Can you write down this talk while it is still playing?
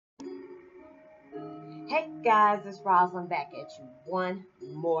Hey guys, it's Roslyn back at you one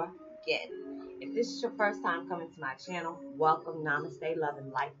more again. If this is your first time coming to my channel, welcome, namaste, love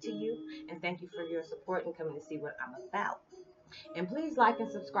and light to you, and thank you for your support and coming to see what I'm about. And please like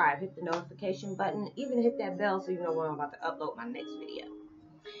and subscribe, hit the notification button, even hit that bell so you know when I'm about to upload my next video.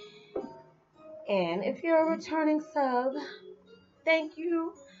 And if you're a returning sub, thank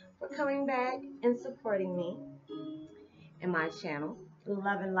you for coming back and supporting me and my channel.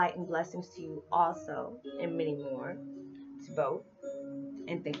 Love and light and blessings to you also, and many more to both.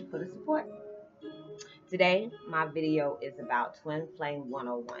 And thank you for the support. Today, my video is about Twin Flame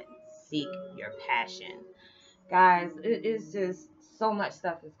 101. Seek your passion. Guys, it is just so much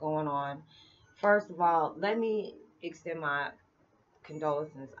stuff is going on. First of all, let me extend my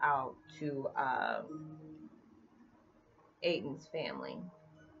condolences out to Aiden's family.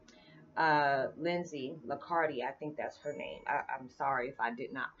 Lindsay Lacardi, I think that's her name. I'm sorry if I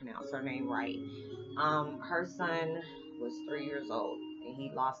did not pronounce her name right. Her son was 3 years old and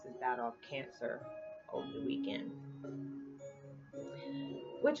he lost his battle of cancer over the weekend,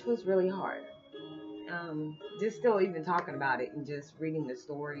 which was really hard. Just still even talking about it and just reading the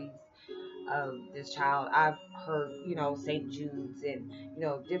stories of this child. I've heard, St. Jude's and,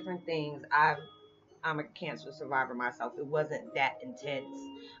 different things. I'm a cancer survivor myself. It wasn't that intense,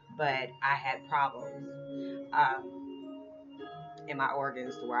 but I had problems in my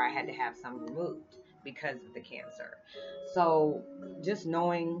organs to where I had to have some removed because of the cancer. So just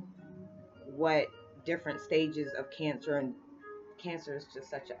knowing what different stages of cancer, and cancer is just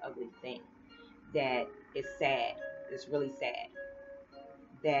such an ugly thing that it's sad. It's really sad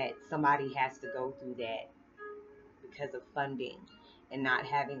that somebody has to go through that because of funding and not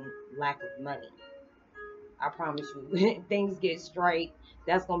having lack of money. I promise you, when things get straight,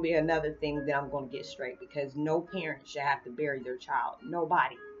 that's going to be another thing that I'm going to get straight, because no parent should have to bury their child.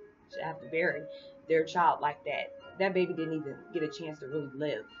 Nobody should have to bury their child like that. That baby didn't even get a chance to really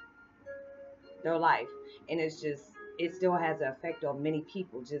live their life. And it's just, it still has an effect on many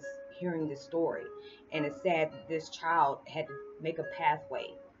people just hearing this story. And it's sad that this child had to make a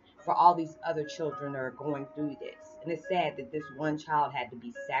pathway for all these other children that are going through this. And it's sad that this one child had to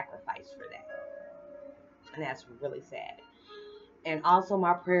be sacrificed for that. And that's really sad. And also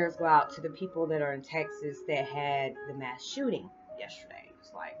my prayers go out to the people that are in Texas that had the mass shooting yesterday.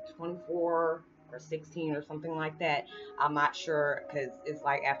 It's like 24 or 16 or something like that. I'm not sure, because it's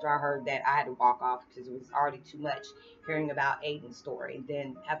like after I heard that, I had to walk off because it was already too much hearing about Aiden's story and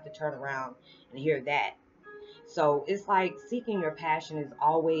then have to turn around and hear that. So it's like seeking your passion is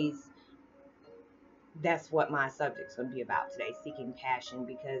always, that's what my subject's going to be about today, seeking passion,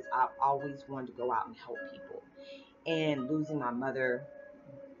 because I've always wanted to go out and help people. And losing my mother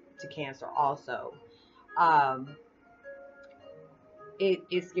to cancer also,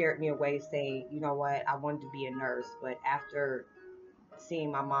 it scared me away, saying, you know what, I wanted to be a nurse. But after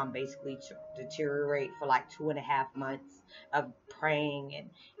seeing my mom basically deteriorate for like 2.5 months of praying and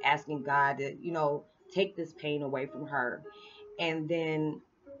asking God to, take this pain away from her, and then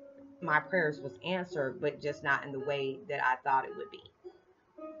my prayers was answered, but just not in the way that I thought it would be.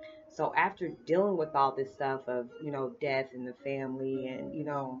 So after dealing with all this stuff of, death in the family and,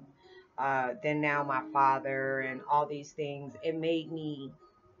 then now my father and all these things, it made me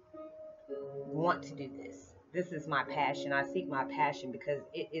want to do this. This is my passion. I seek my passion because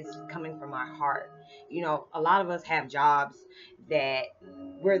it is coming from my heart. A lot of us have jobs that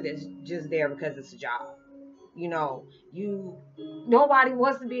we're just there because it's a job. Nobody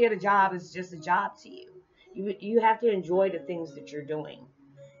wants to be at a job. It's just a job to you. You have to enjoy the things that you're doing.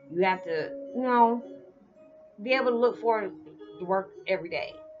 You have to, be able to look forward to work every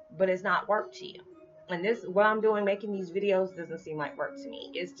day, but it's not work to you. And this, what I'm doing, making these videos, doesn't seem like work to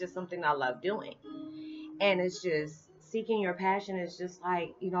me. It's just something I love doing. And it's just seeking your passion is just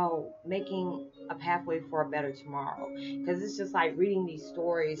like, making a pathway for a better tomorrow. Because it's just like reading these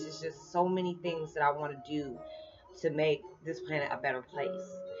stories. It's just so many things that I want to do to make this planet a better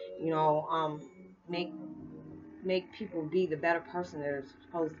place. Make people be the better person they're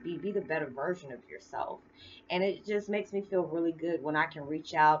supposed to be. Be the better version of yourself. And it just makes me feel really good when I can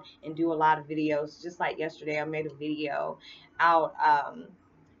reach out and do a lot of videos. Just like yesterday, I made a video out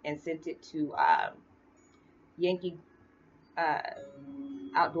and sent it to Yankee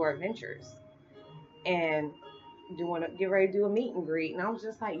Outdoor Adventures, and get ready to do a meet and greet. And I was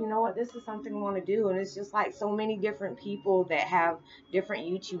just like, you know what, this is something I want to do. And it's just like so many different people that have different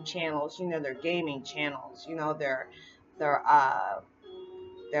YouTube channels, their gaming channels, their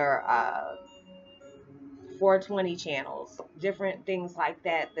 420 channels, different things like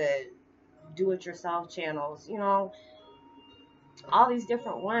that, the do-it-yourself channels, all these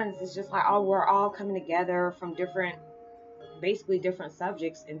different ones. It's just like, oh, we're all coming together from different, basically different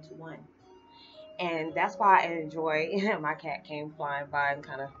subjects into one. And that's why I enjoy. My cat came flying by and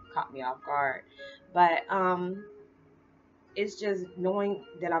kind of caught me off guard, but it's just knowing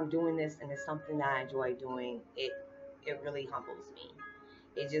that I'm doing this and it's something that I enjoy doing. It really humbles me.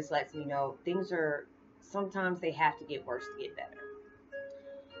 It just lets me know things are, sometimes they have to get worse to get better.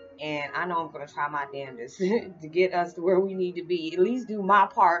 And I know I'm going to try my damnedest to get us to where we need to be. At least do my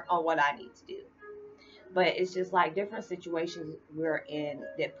part on what I need to do. But it's just like different situations we're in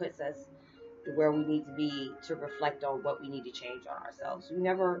that puts us to where we need to be to reflect on what we need to change on ourselves. We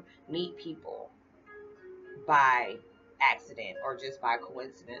never meet people by accident or just by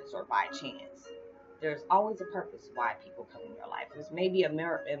coincidence or by chance. There's always a purpose why people come in your life. There's maybe a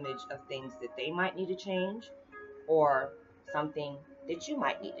mirror image of things that they might need to change, or something that you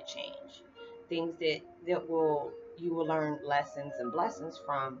might need to change. Things that will you will learn lessons and blessings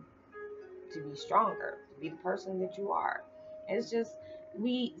from to be stronger, to be the person that you are. And it's just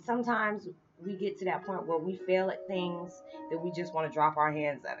we sometimes we get to that point where we fail at things that we just want to drop our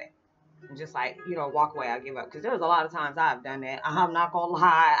hands of it and just like, walk away. I give up. Because there's a lot of times I've done that. I'm not gonna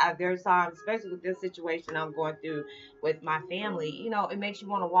lie. There's times, especially with this situation I'm going through with my family, it makes you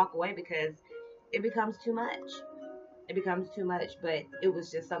want to walk away because it becomes too much. It becomes too much. But it was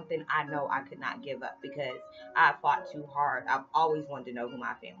just something I know I could not give up because I fought too hard. I've always wanted to know who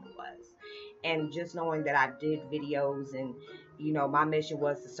my family was. And just knowing that I did videos and my mission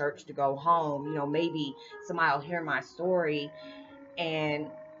was to search to go home, maybe somebody will hear my story and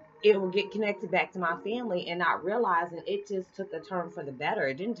it will get connected back to my family, and not realizing it just took a turn for the better.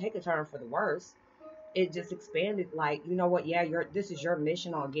 It didn't take a turn for the worse. It just expanded, like, you know what, yeah, this is your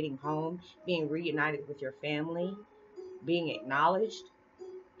mission on getting home, being reunited with your family, being acknowledged,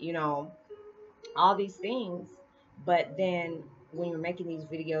 you know, all these things. But then when you're making these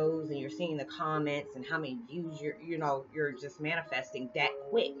videos and you're seeing the comments and how many views you're just manifesting that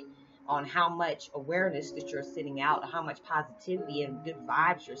quick, on how much awareness that you're sending out, how much positivity and good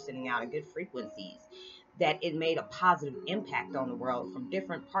vibes you're sending out and good frequencies, that it made a positive impact on the world from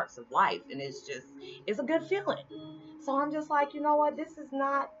different parts of life. And it's a good feeling. So I'm just like, you know what, this is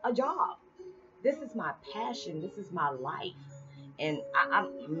not a job. This is my passion. This is my life. And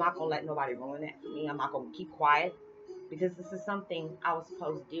I'm not going to let nobody ruin that for me. I'm not going to keep quiet because this is something I was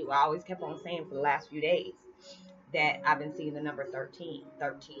supposed to do. I always kept on saying for the last few days that I've been seeing the number 13,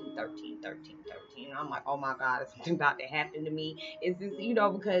 13, 13, 13, 13. And I'm like, oh my God, is something about to happen to me? Is this,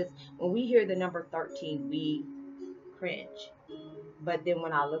 because when we hear the number 13, we cringe. But then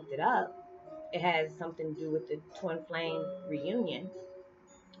when I looked it up, it has something to do with the twin flame reunion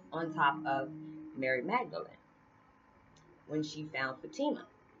on top of Mary Magdalene when she found Fatima.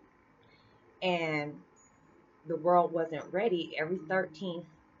 And the world wasn't ready. Every 13th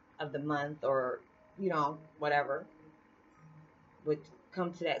of the month, or, whatever, would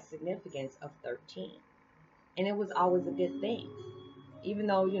come to that significance of 13. And it was always a good thing. Even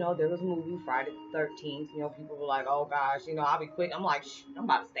though, there was a movie, Friday the 13th, people were like, oh gosh, I'll be quick. I'm like, I'm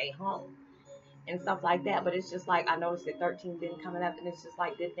about to stay home. And stuff like that. But it's just like, I noticed that 13 been coming up, and it's just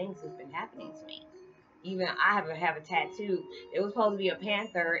like good things have been happening to me. Even I have a tattoo. It was supposed to be a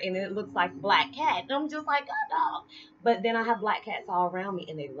panther, and it looks like a black cat. And I'm just like, oh no. But then I have black cats all around me,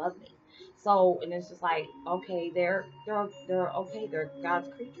 and they love me. So, and it's just like, okay, they're okay. They're God's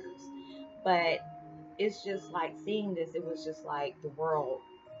creatures. But it's just like seeing this. It was just like the world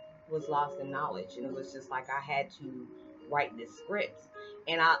was lost in knowledge, and it was just like I had to write this script.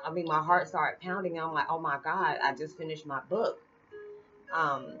 And I mean, my heart started pounding. I'm like, oh my God, I just finished my book.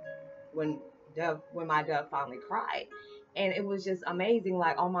 When my dove finally cried. And it was just amazing,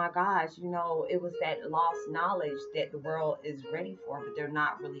 like, oh my gosh, it was that lost knowledge that the world is ready for, but they're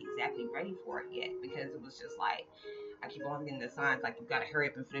not really exactly ready for it yet, because it was just like, I keep on getting the signs, like, you gotta hurry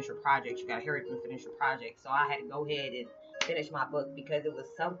up and finish your project, so I had to go ahead and finish my book, because it was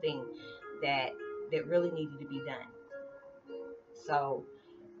something that really needed to be done. So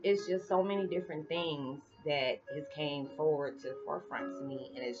it's just so many different things that has came forward to the forefront to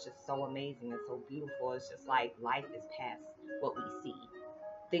me, and it's just so amazing and so beautiful. It's just like life is past what we see,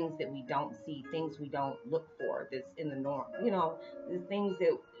 things that we don't see, things we don't look for, that's in the norm, the things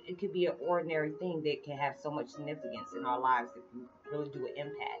that it could be an ordinary thing that can have so much significance in our lives that can really do an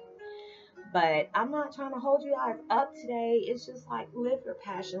impact. But I'm not trying to hold you guys up today. It's just like, live your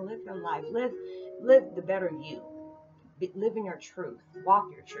passion, live your life, live the better you. Live in your truth,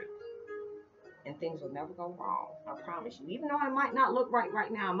 walk your truth, and things will never go wrong. I promise you. Even though I might not look right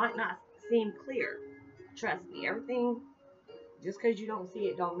now, it might not seem clear. Trust me, everything, just because you don't see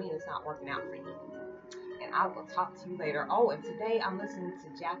it don't mean it's not working out for you. And and I will talk to you later. Oh, and today I'm listening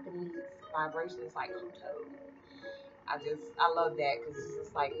to Japanese vibrations like Koto. I love that because it's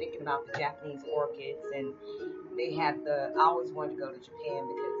just like thinking about the Japanese orchids, and they have I always wanted to go to Japan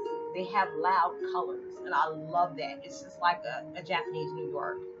because they have loud colors, and I love that. It's just like a Japanese New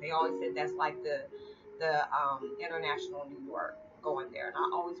York. They always said that's like the international New York, going there, and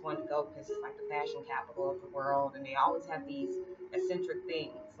I always wanted to go because it's like the fashion capital of the world, and they always have these eccentric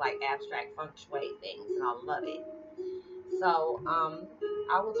things like abstract feng shui things, and I love it. So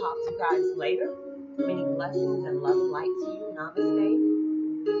I will talk to you guys later. Many blessings and love and light to you. Namaste.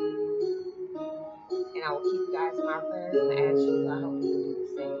 And I will keep you guys in my prayers and ask you, I hope you will do the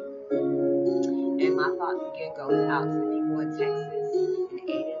same. And my thoughts again goes out to the people in Texas and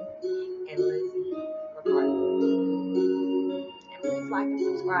Aiden and Lizzie, Ricardo. And please like and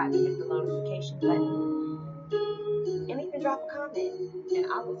subscribe and hit the notification button. And even drop a comment. And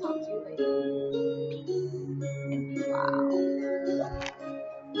I will talk to you later. Peace and be wild.